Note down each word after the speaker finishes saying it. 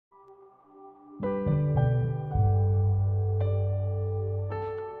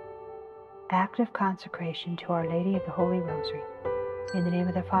Act of consecration to Our Lady of the Holy Rosary. In the name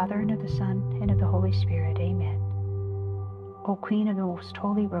of the Father, and of the Son, and of the Holy Spirit. Amen. O Queen of the Most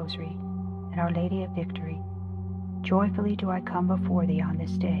Holy Rosary, and Our Lady of Victory, joyfully do I come before Thee on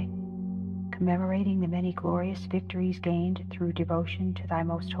this day, commemorating the many glorious victories gained through devotion to Thy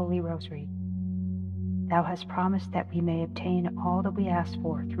Most Holy Rosary. Thou hast promised that we may obtain all that we ask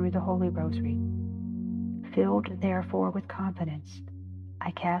for through the Holy Rosary. Filled therefore with confidence, I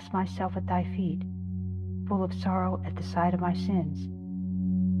cast myself at Thy feet, full of sorrow at the sight of my sins,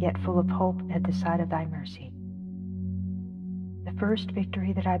 yet full of hope at the sight of Thy mercy. The first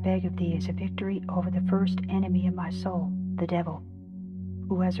victory that I beg of Thee is a victory over the first enemy of my soul, the devil,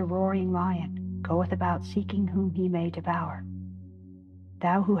 who as a roaring lion goeth about seeking whom he may devour.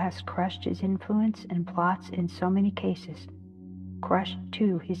 Thou who hast crushed his influence and plots in so many cases, crush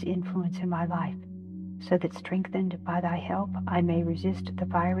too his influence in my life, so that strengthened by Thy help I may resist the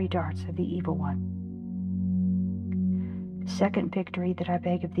fiery darts of the evil one. The second victory that I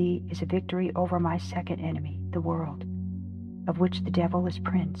beg of Thee is a victory over my second enemy, the world, of which the devil is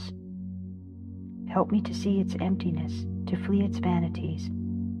prince. Help me to see its emptiness, to flee its vanities,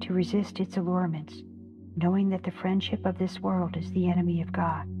 to resist its allurements, knowing that the friendship of this world is the enemy of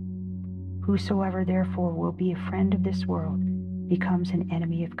God. Whosoever therefore will be a friend of this world becomes an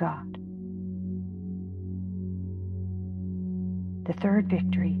enemy of God. The third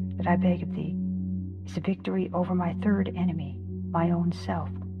victory that I beg of Thee is a victory over my third enemy, my own self,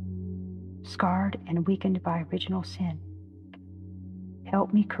 scarred and weakened by original sin.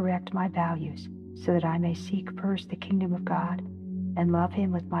 Help me correct my values so that I may seek first the kingdom of God and love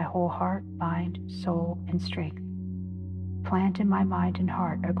Him with my whole heart, mind, soul, and strength. Plant in my mind and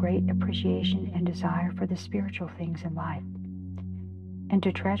heart a great appreciation and desire for the spiritual things in life, and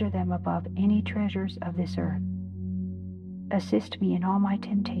to treasure them above any treasures of this earth. Assist me in all my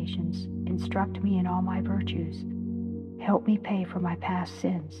temptations, instruct me in all my virtues, help me pay for my past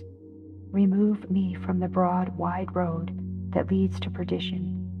sins, remove me from the broad, wide road that leads to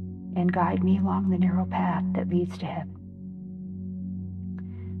perdition, and guide me along the narrow path that leads to heaven.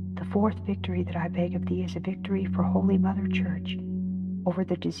 The fourth victory that I beg of Thee is a victory for Holy Mother Church over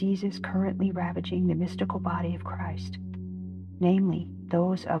the diseases currently ravaging the mystical body of Christ, namely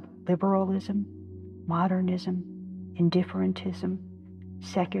those of liberalism, modernism, indifferentism,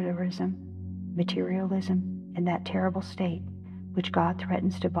 secularism, materialism, and that terrible state which God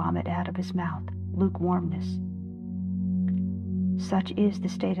threatens to vomit out of His mouth, lukewarmness. Such is the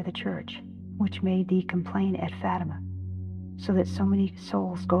state of the Church, which made Thee complain at Fatima, so that so many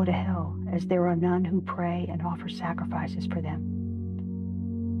souls go to hell, as there are none who pray and offer sacrifices for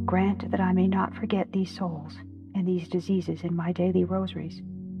them. Grant that I may not forget these souls and these diseases in my daily rosaries.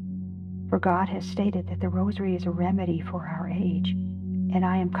 For God has stated that the rosary is a remedy for our age, and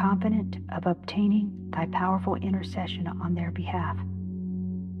I am confident of obtaining Thy powerful intercession on their behalf.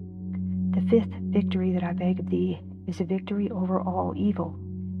 The fifth victory that I beg of Thee is a victory over all evil,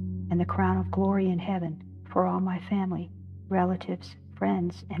 and the crown of glory in heaven for all my family, relatives,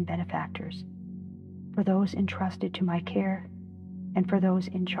 friends, and benefactors, for those entrusted to my care, and for those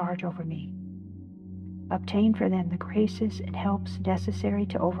in charge over me. Obtain for them the graces and helps necessary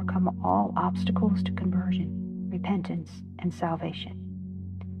to overcome all obstacles to conversion, repentance, and salvation.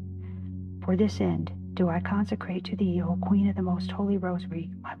 For this end do I consecrate to Thee, O Queen of the Most Holy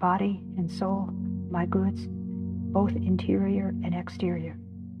Rosary, my body and soul, my goods, both interior and exterior,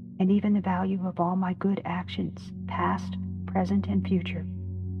 and even the value of all my good actions, past, present, and future,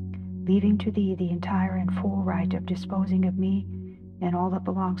 leaving to Thee the entire and full right of disposing of me and all that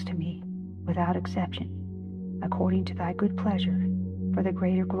belongs to me, without exception, according to Thy good pleasure, for the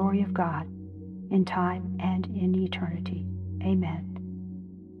greater glory of God, in time and in eternity.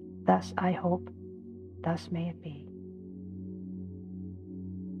 Amen. Thus I hope, thus may it be.